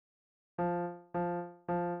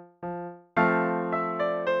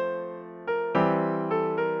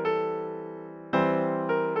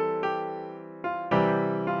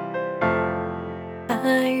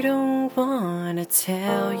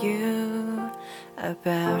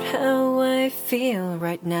about how I feel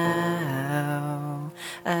right now.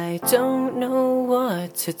 I don't know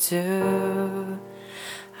what to do.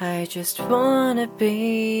 I just wanna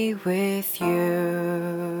be with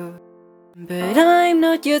you. But I'm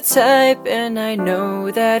not your type and I know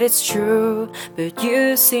that it's true. But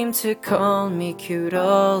you seem to call me cute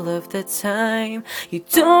all of the time. You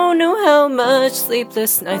don't know how much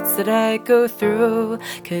sleepless nights that I go through,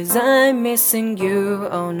 'cause I'm missing you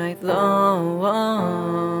all night long.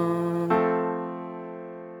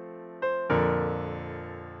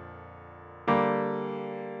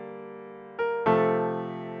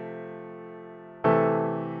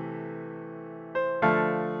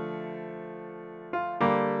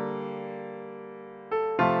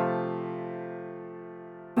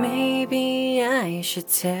 Maybe I should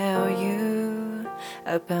tell you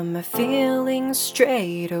about my feelings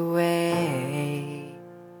straight away.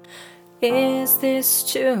 Is this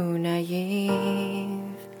too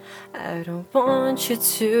naive? I don't want you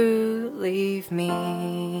to leave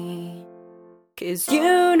me. 'Cause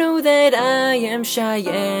you know that I am shy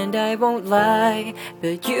and I won't lie,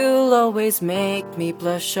 but you'll always make me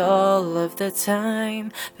blush all of the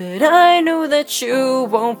time. But I know that you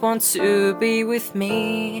won't want to be with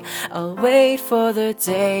me. I'll wait for the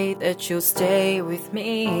day that you'll stay with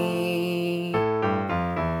me.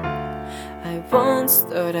 I once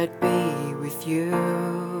thought I'd be with you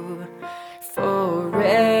forever.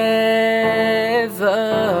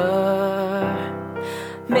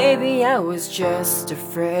 Maybe I was just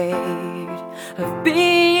afraid of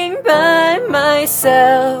being by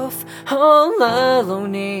myself, all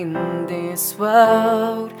alone in this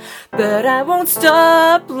world. But I won't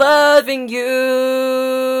stop loving you.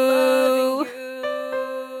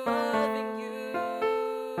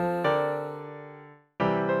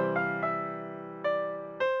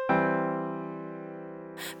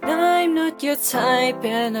 I'm not your type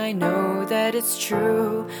and I know that it's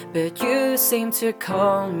true, but you seem to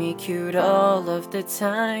call me cute all of the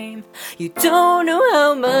time. You don't know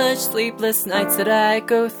how much sleepless nights that I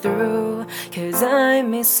go through, 'cause I'm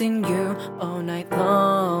missing you all night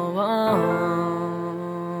long.